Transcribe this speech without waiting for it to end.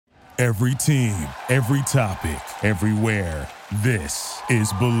Every team, every topic, everywhere. This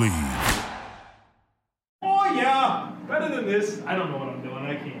is Believe. Oh, yeah. Better than this. I don't know what I'm doing.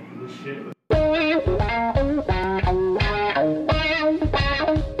 I can't do this shit.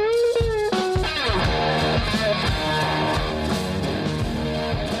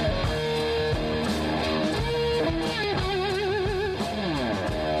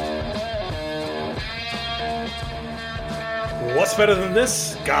 What's better than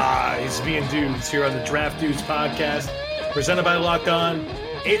this? Guys being dudes here on the Draft Dudes podcast, presented by Locked On.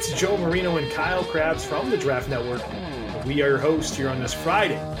 It's Joe Marino and Kyle Krabs from the Draft Network. We are your hosts here on this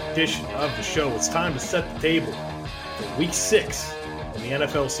Friday edition of the show. It's time to set the table for Week 6 in the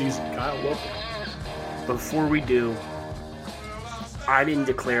NFL season. Kyle, welcome. Before we do, I didn't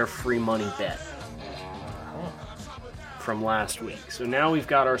declare free money bet from last week. So now we've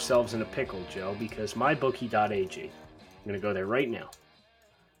got ourselves in a pickle, Joe, because mybookie.ag, I'm going to go there right now.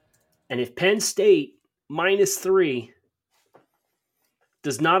 And if Penn State -3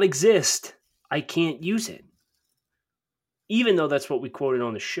 does not exist, I can't use it. Even though that's what we quoted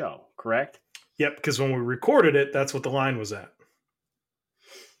on the show, correct? Yep, because when we recorded it, that's what the line was at.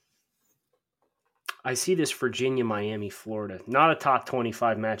 I see this Virginia, Miami, Florida. Not a top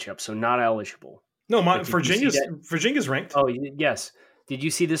 25 matchup, so not eligible. No, Virginia's ranked. Oh, yes. Did you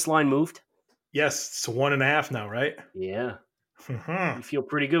see this line moved? Yes, it's 1.5 now, right? Yeah. You feel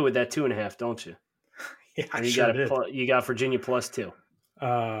pretty good with that 2.5, don't you? Yeah, I sure did. You got Virginia +2.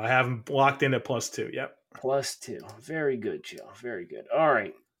 I have them locked in at +2. Yep. +2. Very good, Joe. Very good. All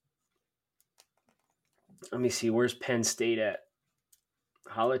right. Let me see. Where's Penn State at?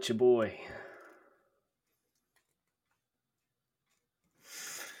 Holla at your boy.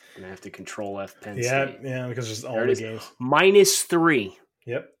 Gonna have to control F Penn State. Yeah, because there's all the games. -3.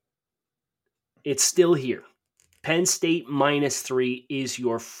 Yep. It's still here. Penn State -3 is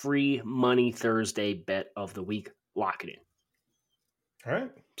your free money Thursday bet of the week. Lock it in. All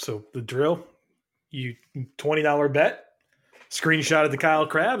right. So the drill, you $20 bet, screenshot it to Kyle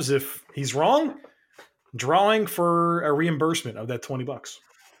Krabs. If he's wrong, drawing for a reimbursement of that $20.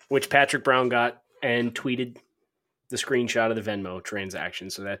 Which Patrick Brown got and tweeted the screenshot of the Venmo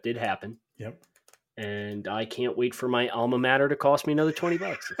transaction. So that did happen. Yep. And I can't wait for my alma mater to cost me another $20.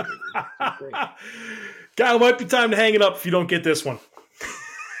 Great. Kyle, it might be time to hang it up if you don't get this one.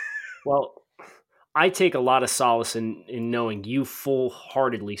 Well, I take a lot of solace in knowing you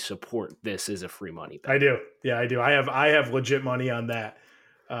full-heartedly support this as a free money bet. I do. Yeah, I do. I have legit money on that.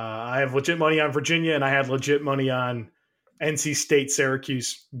 I have legit money on Virginia, and I had legit money on NC State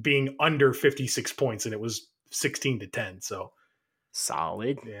Syracuse being under 56 points, and it was 16-10. So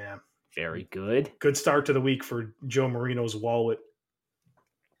solid. Yeah. Very good. Good start to the week for Joe Marino's wallet.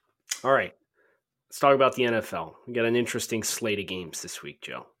 All right. Let's talk about the NFL. We got an interesting slate of games this week,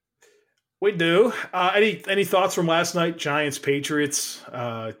 Joe. We do. Any thoughts from last night? Giants, Patriots.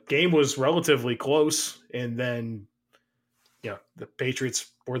 Game was relatively close, and then the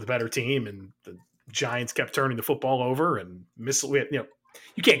Patriots were the better team, and the Giants kept turning the football over and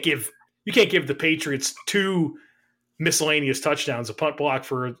you can't give the Patriots 2 miscellaneous touchdowns, a punt block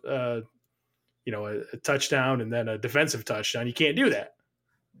for a touchdown and then a defensive touchdown. You can't do that.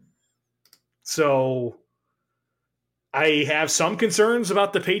 So I have some concerns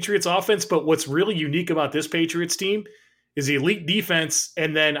about the Patriots offense, but what's really unique about this Patriots team is the elite defense.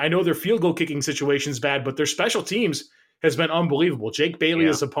 And then I know their field goal kicking situation is bad, but their special teams has been unbelievable. Jake Bailey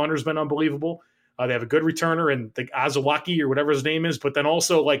as a punter has been unbelievable. They have a good returner and the Azawaki or whatever his name is, but then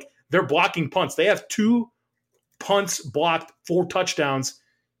also they're blocking punts. They have 2 punts blocked, 4 touchdowns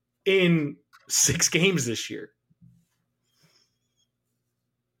in 6 games this year.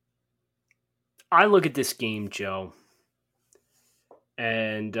 I look at this game, Joe,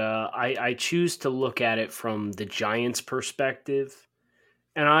 and I choose to look at it from the Giants' perspective.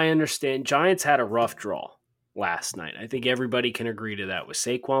 And I understand Giants had a rough draw last night. I think everybody can agree to that with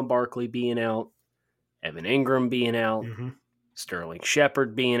Saquon Barkley being out, Evan Ingram being out, Sterling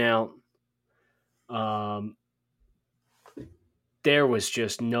Shepard being out. There was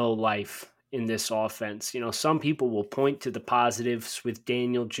just no life in this offense. Some people will point to the positives with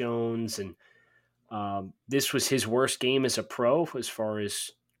Daniel Jones, and this was his worst game as a pro as far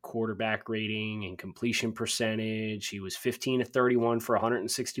as quarterback rating and completion percentage. He was 15 of 31 for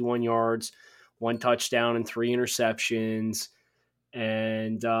 161 yards, 1 touchdown and 3 interceptions.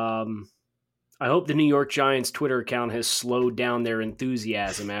 And I hope the New York Giants Twitter account has slowed down their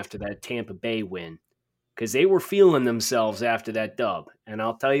enthusiasm after that Tampa Bay win, because they were feeling themselves after that dub. And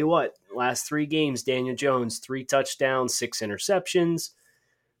I'll tell you what, last 3 games, Daniel Jones, 3 touchdowns, 6 interceptions,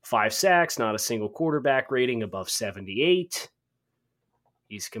 5 sacks, not a single quarterback rating above 78.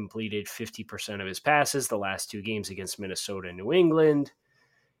 He's completed 50% of his passes the last 2 games against Minnesota and New England.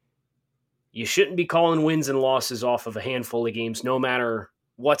 You shouldn't be calling wins and losses off of a handful of games, no matter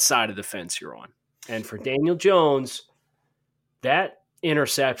what side of the fence you're on. And for Daniel Jones, that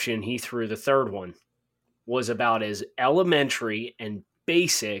interception he threw, the third one, was about as elementary and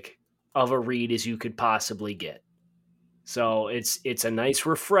basic of a read as you could possibly get. So it's a nice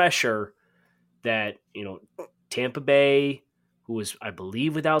refresher that, Tampa Bay, who was, I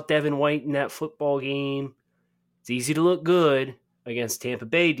believe, without Devin White in that football game, it's easy to look good against Tampa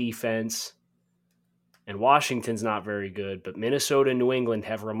Bay defense, and Washington's not very good, but Minnesota and New England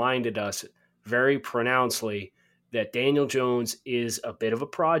have reminded us very pronouncedly that Daniel Jones is a bit of a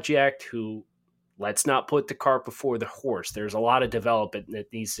project who, let's not put the cart before the horse. There's a lot of development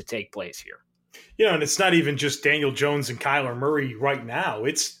that needs to take place here. And it's not even just Daniel Jones and Kyler Murray right now.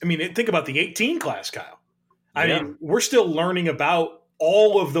 Think about the 18 class, Kyle. We're still learning about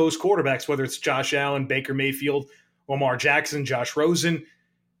all of those quarterbacks, whether it's Josh Allen, Baker Mayfield, Lamar Jackson, Josh Rosen.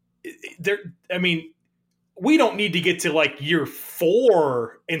 We don't need to get to like year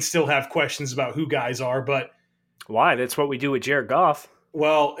 4 and still have questions about who guys are, but why? That's what we do with Jared Goff.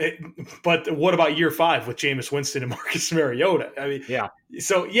 Well, but what about year 5 with Jameis Winston and Marcus Mariota?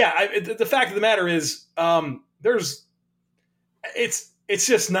 So the fact of the matter is, it's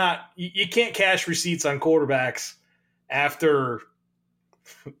just not. You can't cash receipts on quarterbacks after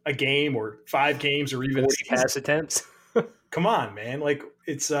a game or 5 games or even 40 pass attempts. Come on, man! Like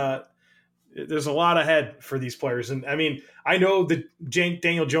there's a lot ahead for these players, and I know that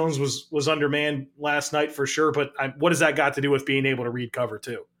Daniel Jones was undermanned last night for sure, but what has that got to do with being able to read cover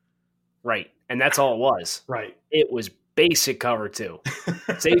 2? Right, and that's all it was. Right, it was basic cover 2.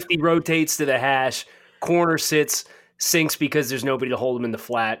 Safety rotates to the hash, corner sinks because there's nobody to hold him in the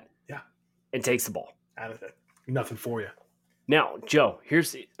flat. Yeah, and takes the ball out of it. Nothing for you. Now, Joe,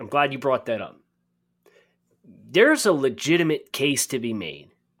 I'm glad you brought that up. There's a legitimate case to be made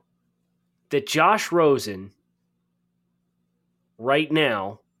that Josh Rosen, right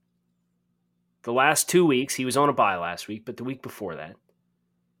now, the last 2 weeks, he was on a bye last week, but the week before that,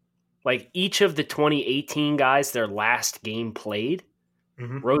 like each of the 2018 guys, their last game played,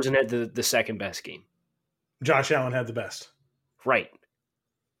 Rosen had the second best game. Josh Allen had the best. Right.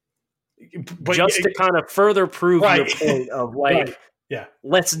 But just to kind of further prove your point of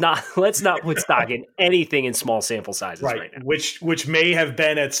let's not put stock in anything in small sample sizes right now. Which may have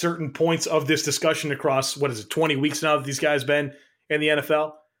been at certain points of this discussion across 20 weeks now that these guys been in the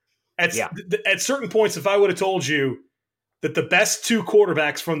NFL. At certain points, if I would have told you that the best 2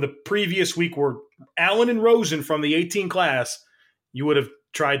 quarterbacks from the previous week were Allen and Rosen from the 18 class, you would have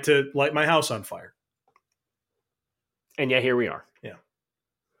tried to light my house on fire. And yet here we are. Yeah.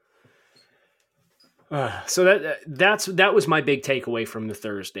 So that was my big takeaway from the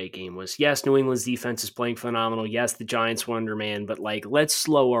Thursday game was, yes, New England's defense is playing phenomenal. Yes, the Giants were undermanned, but let's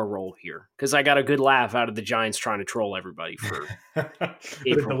slow our roll here because I got a good laugh out of the Giants trying to troll everybody for the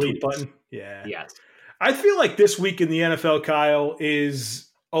delete button. Yeah. Yes. I feel like this week in the NFL, Kyle,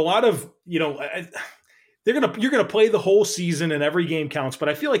 is a lot of, you're gonna play the whole season and every game counts, but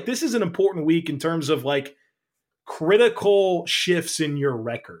I feel like this is an important week in terms of like critical shifts in your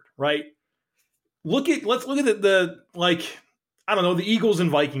record, right? Let's look at the Eagles and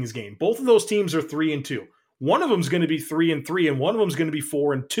Vikings game. Both of those teams are 3-2. One of them is going to be 3-3, and one of them is going to be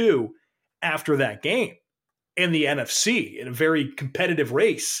 4-2 after that game in the NFC in a very competitive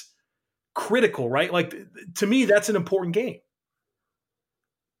race. Critical, right? Like to me, that's an important game.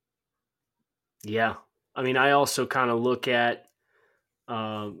 Yeah, I also kind of look at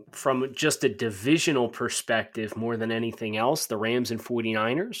from just a divisional perspective more than anything else, the Rams and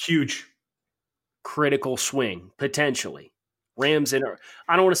 49ers. Huge. Critical swing, potentially. Rams I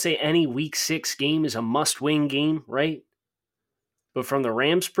don't want to say any week 6 game is a must-win game, right? But from the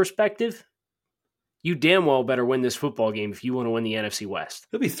Rams' perspective, you damn well better win this football game if you want to win the NFC West.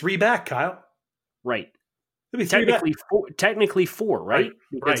 It'll be 3 back, Kyle. Right. It'll be technically 4, right?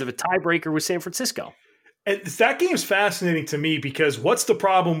 Because of a tiebreaker with San Francisco. And that game's fascinating to me because what's the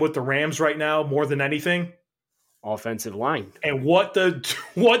problem with the Rams right now more than anything? Offensive line. And what did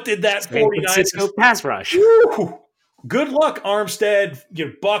that 49ers pass rush? Woo, good luck, Armstead,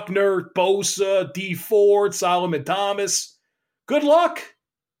 Buckner, Bosa, D Ford, Solomon Thomas. Good luck.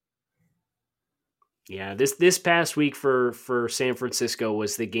 Yeah, this past week for San Francisco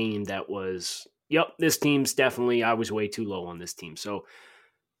was the game that was, this team's definitely, I was way too low on this team. So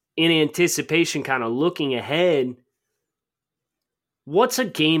in anticipation, kind of looking ahead, what's a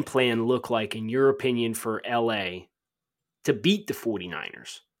game plan look like, in your opinion, for LA to beat the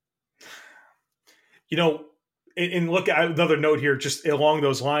 49ers? and look at another note here, just along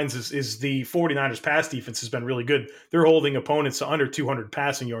those lines, is the 49ers pass defense has been really good. They're holding opponents to under 200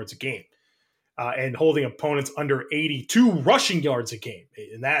 passing yards a game, and holding opponents under 82 rushing yards a game.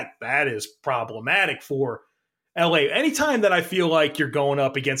 And that is problematic for LA. Anytime that I feel like you're going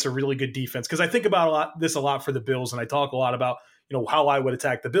up against a really good defense, because I think about this a lot for the Bills, and I talk a lot about, how I would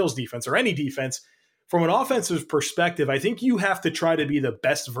attack the Bills defense or any defense. From an offensive perspective, I think you have to try to be the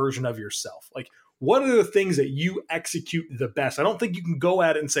best version of yourself. Like, what are the things that you execute the best? I don't think you can go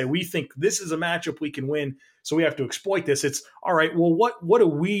at it and say, we think this is a matchup we can win, so we have to exploit this. It's, all right, well, what do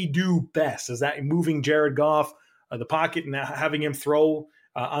we do best? Is that moving Jared Goff the pocket and having him throw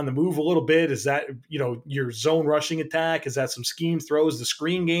on the move a little bit? Is that, your zone rushing attack? Is that some scheme throws, the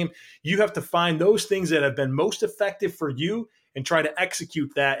screen game? You have to find those things that have been most effective for you and try to execute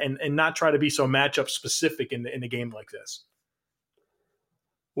that and not try to be so matchup specific in a game like this.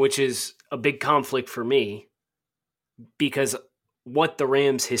 Which is a big conflict for me, because what the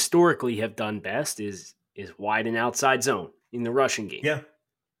Rams historically have done best is wide and outside zone in the rushing game. Yeah.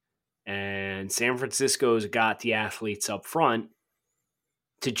 And San Francisco's got the athletes up front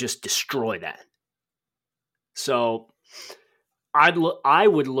to just destroy that. So I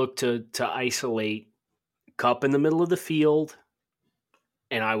would look to isolate Kupp in the middle of the field,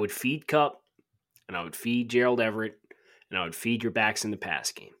 and I would feed Kupp, and I would feed Gerald Everett, and I would feed your backs in the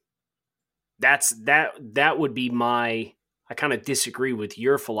pass game. That would be my. I kind of disagree with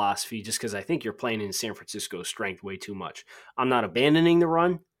your philosophy just because I think you're playing in San Francisco's strength way too much. I'm not abandoning the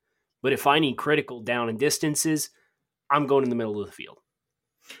run, but if I need critical down and distances, I'm going in the middle of the field.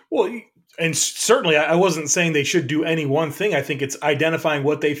 Well, and certainly I wasn't saying they should do any one thing. I think it's identifying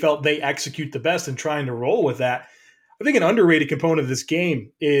what they felt they execute the best and trying to roll with that. I think an underrated component of this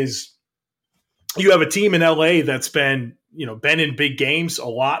game is you have a team in LA that's been in big games a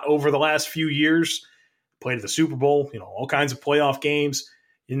lot over the last few years, played at the Super Bowl, all kinds of playoff games.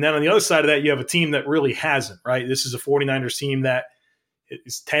 And then on the other side of that, you have a team that really hasn't, right? This is a 49ers team that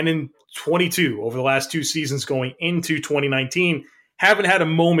is 10-22 over the last two seasons going into 2019. Haven't had a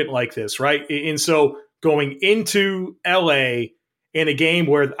moment like this, right? And so going into LA in a game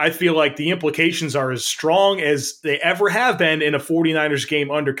where I feel like the implications are as strong as they ever have been in a 49ers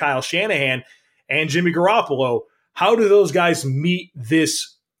game under Kyle Shanahan and Jimmy Garoppolo, how do those guys meet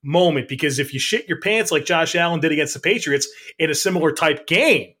this moment? Because if you shit your pants like Josh Allen did against the Patriots in a similar type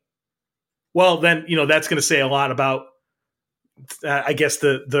game, well, then, that's going to say a lot about, I guess,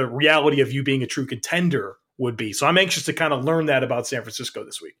 the reality of you being a true contender would be. So I'm anxious to kind of learn that about San Francisco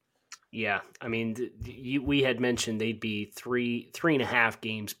this week. Yeah. I mean, we had mentioned they'd be 3.5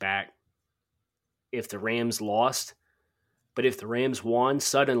 games back if the Rams lost. But if the Rams won,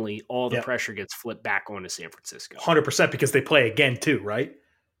 suddenly all the pressure gets flipped back onto San Francisco. 100% because they play again too, right?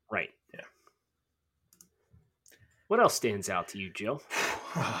 Right. Yeah. What else stands out to you, Joe?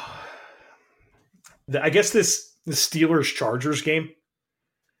 I guess the Steelers-Chargers game.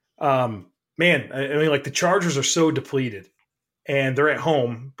 Man, I mean, like, the Chargers are so depleted, and they're at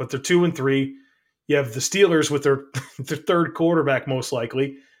home, but they're 2-3. You have the Steelers with their third quarterback most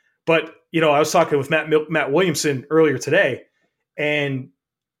likely. But, I was talking with Matt Williamson earlier today, and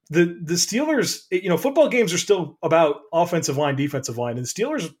the Steelers, football games are still about offensive line, defensive line, and the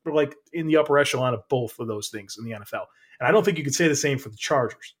Steelers are like in the upper echelon of both of those things in the NFL. And I don't think you could say the same for the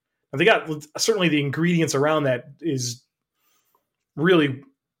Chargers. Now, they got certainly the ingredients around that is really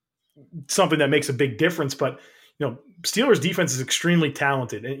something that makes a big difference, but Steelers defense is extremely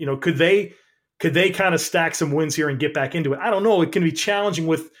talented, and could they kind of stack some wins here and get back into it? I don't know. It can be challenging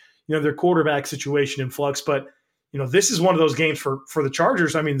with their quarterback situation in flux, but this is one of those games for the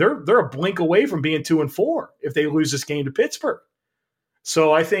Chargers. I mean, they're a blink away from being 2-4 if they lose this game to Pittsburgh.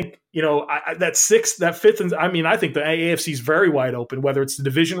 So I think that fifth, and I think the AFC is very wide open, whether it's the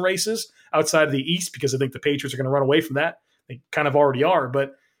division races outside of the East, because I think the Patriots are going to run away from that. They kind of already are,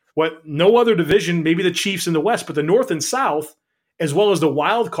 but no other division, maybe the Chiefs in the West, but the North and South, as well as the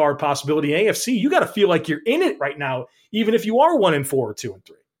wild card possibility in AFC, you got to feel like you're in it right now, even if you are 1-4 or 2-3.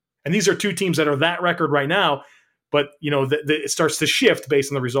 And these are two teams that are that record right now, but it starts to shift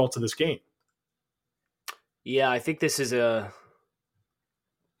based on the results of this game. Yeah, I think this is a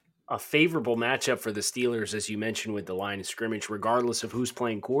favorable matchup for the Steelers, as you mentioned, with the line of scrimmage, regardless of who's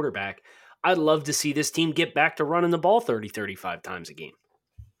playing quarterback. I'd love to see this team get back to running the ball 30, 35 times a game.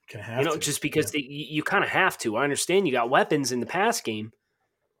 Just because you kind of have to. I understand you got weapons in the pass game,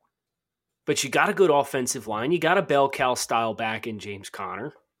 but you got a good offensive line. You got a bell cow style back in James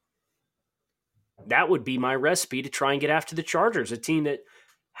Conner. That would be my recipe to try and get after the Chargers, a team that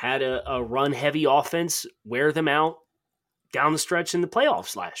had a run-heavy offense, wear them out down the stretch in the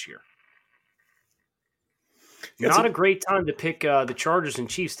playoffs last year. Not a great time to pick the Chargers and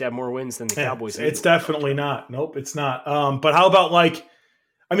Chiefs to have more wins than the Cowboys. It's definitely not. Nope, it's not. But how about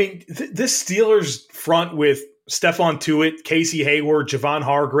this Steelers front with Stephon Tuitt, Casey Hayward, Javon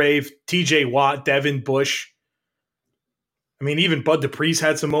Hargrave, TJ Watt, Devin Bush. I mean, even Bud Dupree's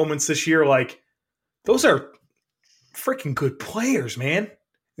had some moments this year. Like, those are freaking good players, man.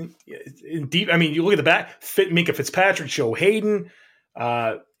 Deep. I mean, you look at the back, Minka Fitzpatrick, Joe Hayden,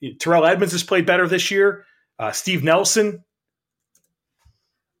 Terrell Edmonds has played better this year. Steve Nelson.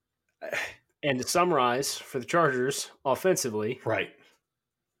 And to summarize, for the Chargers, offensively, right,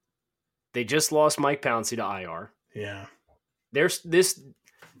 they just lost Mike Pouncey to IR. Yeah. There's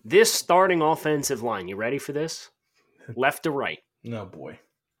this starting offensive line. You ready for this? Left to right. No, boy.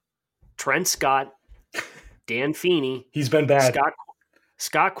 Trent Scott, Dan Feeney. He's been bad.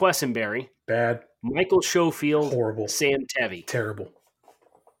 Scott Quessenberry. Bad. Michael Schofield. Horrible. Sam Tevy. Terrible.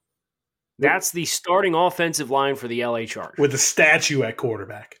 That's the starting offensive line for the LA Chargers. With a statue at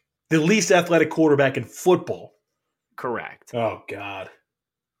quarterback. The least athletic quarterback in football. Correct. Oh, God.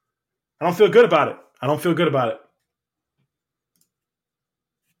 I don't feel good about it.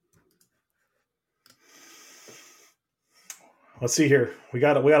 Let's see here. We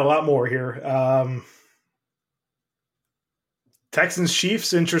got a lot more here. Texans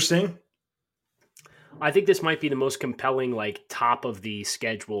Chiefs, interesting. I think this might be the most compelling, top of the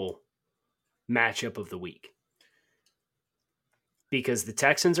schedule matchup of the week. Because the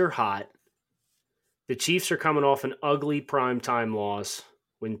Texans are hot. The Chiefs are coming off an ugly primetime loss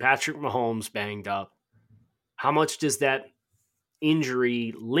when Patrick Mahomes banged up. How much does that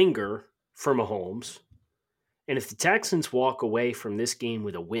injury linger for Mahomes? And if the Texans walk away from this game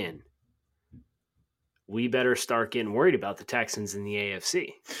with a win, we better start getting worried about the Texans in the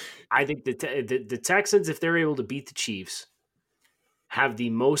AFC. I think the Texans, if they're able to beat the Chiefs, have the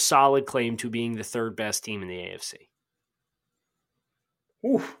most solid claim to being the third best team in the AFC.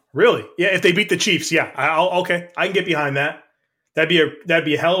 Ooh, really? Yeah, if they beat the Chiefs, yeah. Okay, I can get behind that. That'd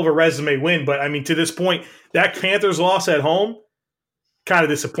be a hell of a resume win. But I mean, to this point, that Panthers loss at home, kind of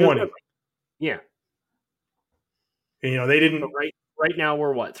disappointing. Yeah. And, they didn't. But right now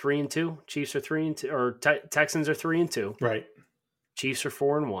we're what, 3-2? Chiefs are 3-2, or Texans are 3-2. Right. Chiefs are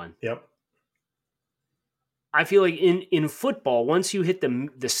 4-1. Yep. I feel like in football, once you hit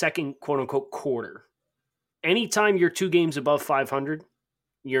the second quote unquote quarter, anytime you're 2 games above 500,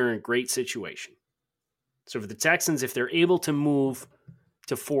 you're in a great situation. So for the Texans, if they're able to move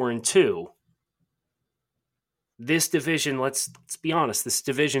to 4-2, this division, let's be honest, this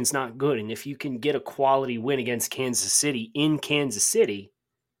division's not good. And if you can get a quality win against Kansas City in Kansas City,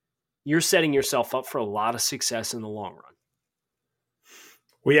 you're setting yourself up for a lot of success in the long run.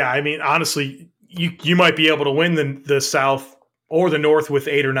 Well, yeah, I mean, honestly, you might be able to win the South or the North with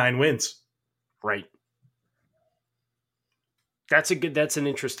 8 or 9 wins. Right. That's an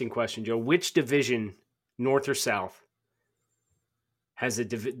interesting question, Joe. Which division, North or South, has the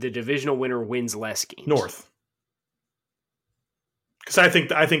divisional winner wins less games? North. Because I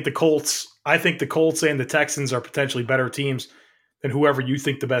think the Colts and the Texans are potentially better teams than whoever you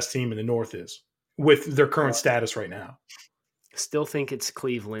think the best team in the North is with their current status right now. Still think it's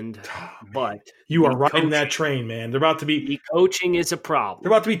Cleveland, but you are riding that train, man. They're about to be the coaching is a problem.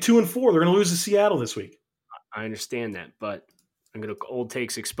 They're about to be 2-4. They're going to lose to Seattle this week. I understand that, but I'm going to old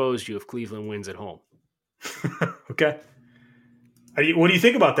takes expose you if Cleveland wins at home. Okay. What do you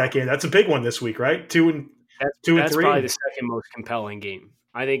think about that game? That's a big one this week, right? 2 and 3. That's probably the second most compelling game.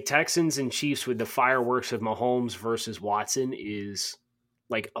 I think Texans and Chiefs with the fireworks of Mahomes versus Watson is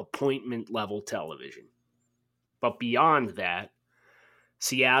like appointment level television. But beyond that,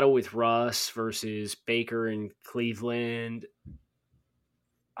 Seattle with Russ versus Baker and Cleveland.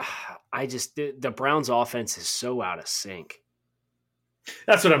 The Browns offense is so out of sync.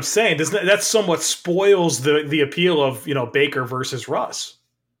 That's what I'm saying. That somewhat spoils the appeal of, Baker versus Russ.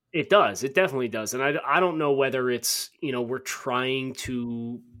 It does. It definitely does. And I don't know whether it's, we're trying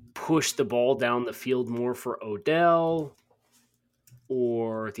to push the ball down the field more for Odell,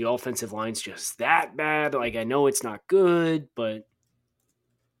 or the offensive line's just that bad. Like, I know it's not good, but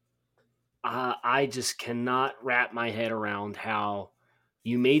I just cannot wrap my head around how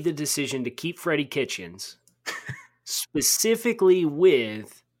you made the decision to keep Freddie Kitchens specifically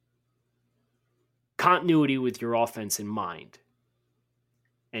with continuity with your offense in mind.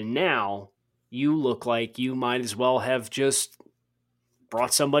 And now you look like you might as well have just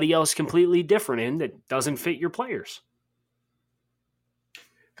brought somebody else completely different in that doesn't fit your players. I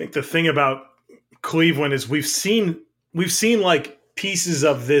think the thing about Cleveland is we've seen like pieces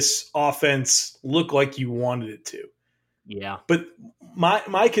of this offense look like you wanted it to. Yeah. But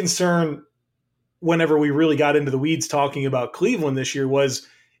my concern whenever we really got into the weeds talking about Cleveland this year was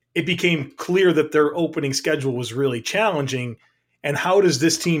it became clear that their opening schedule was really challenging. And how does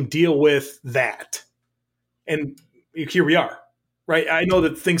this team deal with that? And here we are, right? I know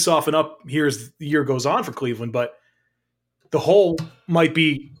that things soften up here as the year goes on for Cleveland, but the hole might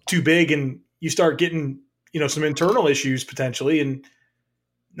be too big and you start getting, some internal issues potentially. And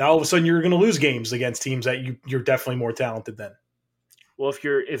now all of a sudden you're going to lose games against teams that you're definitely more talented than. Well, if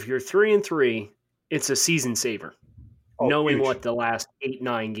you're 3-3, it's a season saver, knowing huge. What the last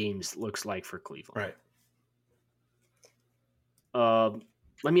 8-9 games looks like for Cleveland. Right.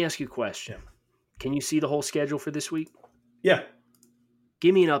 Let me ask you a question. Yeah. Can you see the whole schedule for this week? Yeah.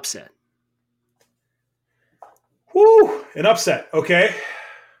 Give me an upset. Woo! An upset. Okay.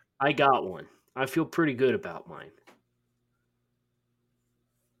 I got one. I feel pretty good about mine.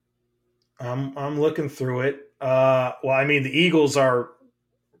 I'm looking through it. The Eagles are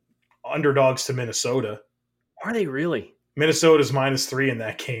underdogs to Minnesota. Are they really? Minnesota's -3 in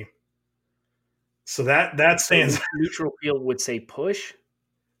that game. So that stands. Neutral field would say push.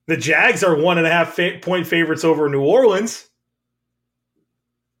 The Jags are 1.5 point favorites over New Orleans.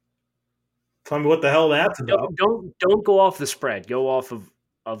 Tell me what the hell that's about. Don't go off the spread. Go off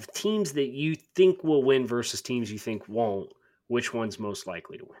of teams that you think will win versus teams you think won't. Which one's most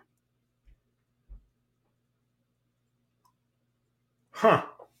likely to win? Huh.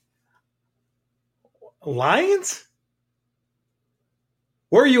 Lions?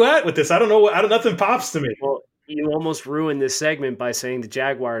 Where are you at with this? I don't know. Nothing pops to me. Well, you almost ruined this segment by saying the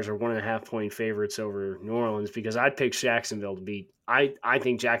Jaguars are 1.5 point favorites over New Orleans because I'd pick Jacksonville to beat. I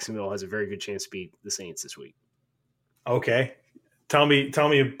think Jacksonville has a very good chance to beat the Saints this week. Okay. Tell me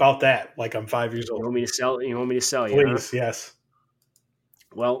about that. Like I'm 5 years old. You want me to sell you? Please, huh? Yes.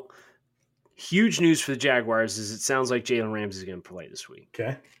 Well, huge news for the Jaguars is it sounds like Jalen Ramsey is going to play this week.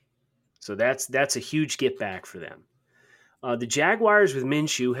 Okay. So that's a huge get back for them. The Jaguars with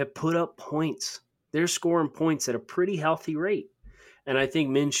Minshew have put up points. They're scoring points at a pretty healthy rate. And I think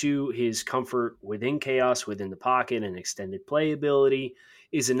Minshew, his comfort within chaos, within the pocket, and extended playability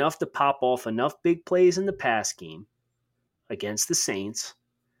is enough to pop off enough big plays in the pass game against the Saints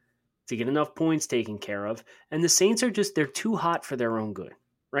to get enough points taken care of. And the Saints they're too hot for their own good,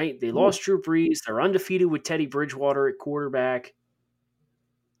 right? They lost Drew Brees. They're undefeated with Teddy Bridgewater at quarterback.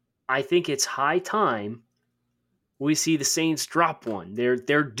 I think it's high time we see the Saints drop one.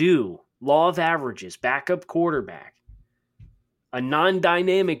 They're due. Law of averages, backup quarterback. A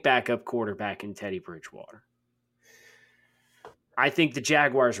non-dynamic backup quarterback in Teddy Bridgewater. I think the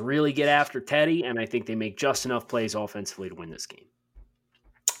Jaguars really get after Teddy, and I think they make just enough plays offensively to win this game.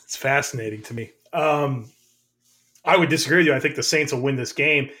 It's fascinating to me. I would disagree with you. I think the Saints will win this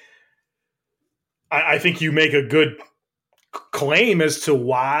game. I think you make a good claim as to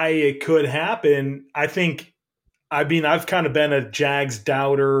why it could happen. I've kind of been a Jags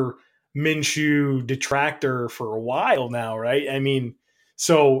doubter, Minshew detractor for a while now, right? I mean,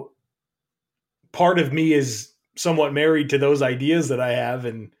 so part of me is somewhat married to those ideas that I have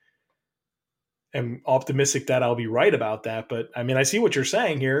and am optimistic that I'll be right about that. But I mean, I see what you're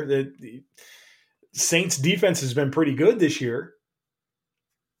saying here. The Saints defense has been pretty good this year.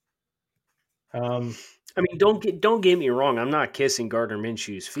 Don't get me wrong. I'm not kissing Gardner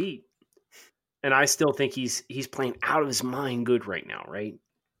Minshew's feet. And I still think he's playing out of his mind good right now, right?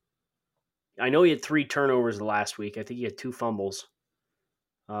 I know he had 3 turnovers last week. I think he had 2 fumbles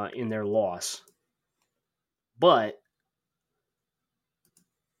in their loss. But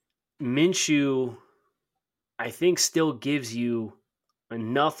Minshew, I think, still gives you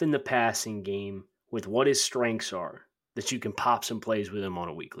enough in the passing game with what his strengths are that you can pop some plays with him on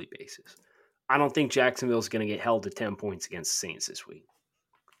a weekly basis. I don't think Jacksonville's going to get held to 10 points against the Saints this week.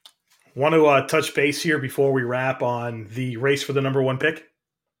 Want to touch base here before we wrap on the race for the number 1 pick?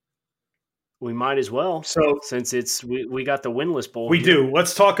 We might as well. So since we got the winless bowl. We do.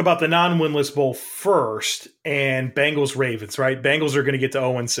 Let's talk about the non-winless bowl first and Bengals Ravens, right? Bengals are going to get to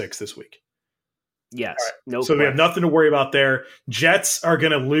 0-6 this week. Yes. Right. No. So we have nothing to worry about there. Jets are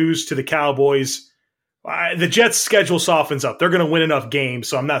going to lose to the Cowboys. The Jets' schedule softens up. They're going to win enough games,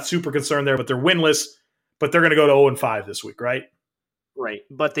 so I'm not super concerned there, but they're winless, but they're going to go to 0-5 this week, right? Right.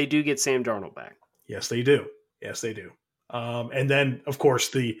 But they do get Sam Darnold back. Yes, they do. Yes, they do. And then, of course,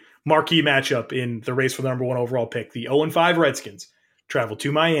 the marquee matchup in the race for the number 1 overall pick, the 0-5 Redskins travel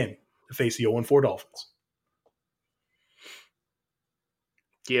to Miami to face the 0-4 Dolphins.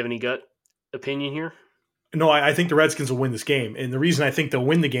 Do you have any gut opinion here? No, I think the Redskins will win this game. And the reason I think they'll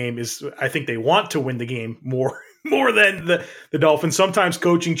win the game is I think they want to win the game more than the Dolphins. Sometimes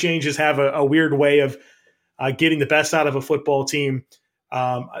coaching changes have a weird way of getting the best out of a football team.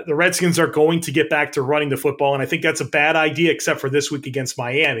 The Redskins are going to get back to running the football, and I think that's a bad idea, except for this week against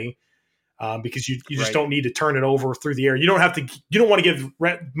Miami, because you just don't need to turn it over through the air. You don't want to give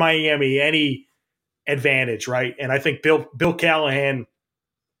Miami any advantage, right? And I think Bill Callahan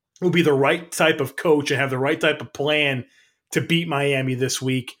will be the right type of coach and have the right type of plan to beat Miami this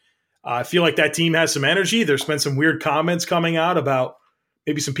week. I feel like that team has some energy. There's been some weird comments coming out about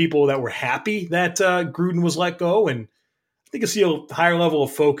maybe some people that were happy that Gruden was let go, and I think you'll see a higher level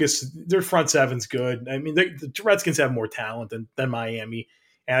of focus. Their front seven's good. I mean, the Redskins have more talent than Miami,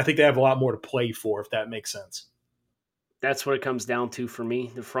 and I think they have a lot more to play for, if that makes sense. That's what it comes down to for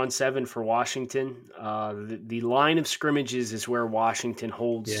me. The front seven for Washington. The line of scrimmages is where Washington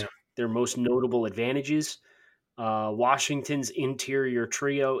holds their most notable advantages. Washington's interior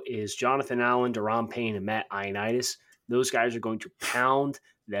trio is Jonathan Allen, Daron Payne, and Matt Ioannidis. Those guys are going to pound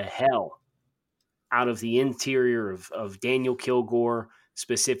the hell out of the interior of Daniel Kilgore,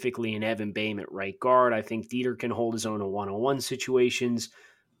 specifically in Evan Boehm at right guard. I think Dieter can hold his own in one-on-one situations,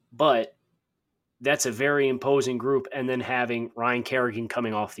 but that's a very imposing group. And then having Ryan Kerrigan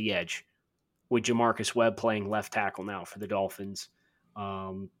coming off the edge with Jamarcus Webb playing left tackle now for the Dolphins.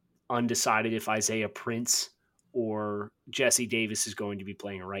 Undecided if Isaiah Prince or Jesse Davis is going to be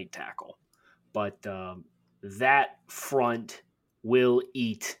playing a right tackle. But that front will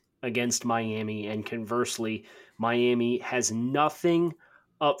eat against Miami, and conversely, Miami has nothing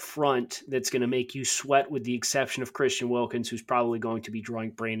up front that's going to make you sweat, with the exception of Christian Wilkins, who's probably going to be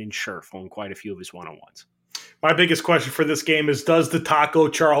drawing Brandon Scherf on quite a few of his one-on-ones. My biggest question for this game is, does the Taco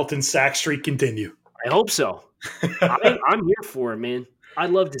Charlton sack streak continue? I hope so. I'm here for it, man.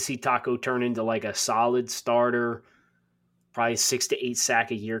 I'd love to see Taco turn into like a solid starter, probably 6 to 8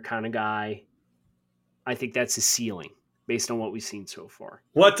 sack a year kind of guy. I think that's his ceiling based on what we've seen so far.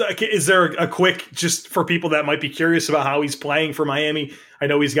 What is there a quick, just for people that might be curious about how he's playing for Miami? I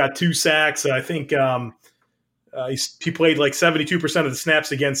know he's got 2 sacks. I think he played like 72% of the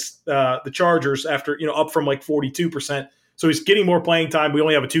snaps against the Chargers after, up from like 42%. So he's getting more playing time. We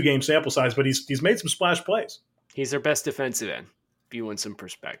only have a 2-game sample size, but he's made some splash plays. He's their best defensive end, if you want some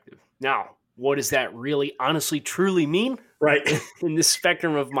perspective. Now, what does that really, honestly, truly mean? Right. In this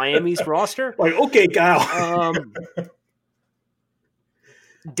spectrum of Miami's roster? Like, okay, Kyle.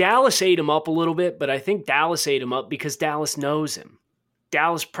 Dallas ate him up a little bit, but I think Dallas ate him up because Dallas knows him.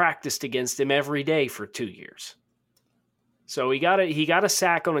 Dallas practiced against him every day for 2 years. So he got a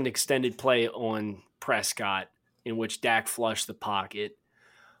sack on an extended play on Prescott in which Dak flushed the pocket.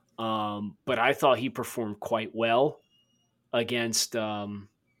 But I thought he performed quite well against the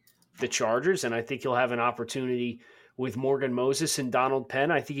Chargers, and I think he'll have an opportunity with Morgan Moses and Donald Penn.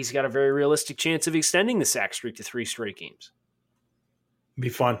 I think he's got a very realistic chance of extending the sack streak to 3 straight games. Be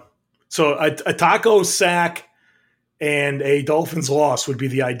fun. So a Taco sack and a Dolphins loss would be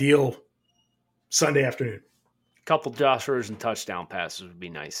the ideal Sunday afternoon. A couple Josh Rosen touchdown passes would be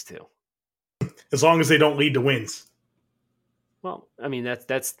nice too. As long as they don't lead to wins. Well, I mean,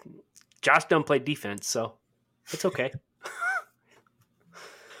 that's Josh done played defense, so it's okay.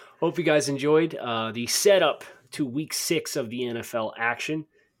 Hope you guys enjoyed the setup to week 6 of the NFL action.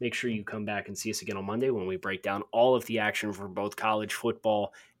 Make sure you come back and see us again on Monday when we break down all of the action for both college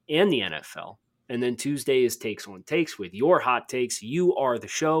football and the NFL. And then Tuesday is Takes on Takes with your hot takes. You are the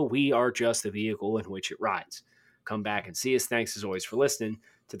show. We are just the vehicle in which it rides. Come back and see us. Thanks as always for listening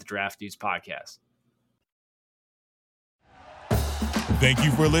to the Draft Dudes podcast. Thank you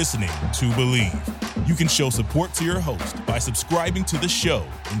for listening to Believe. You can show support to your host by subscribing to the show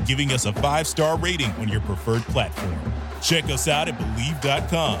and giving us a 5-star rating on your preferred platform. Check us out at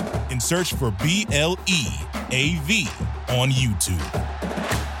Believe.com and search for BLEAV on YouTube.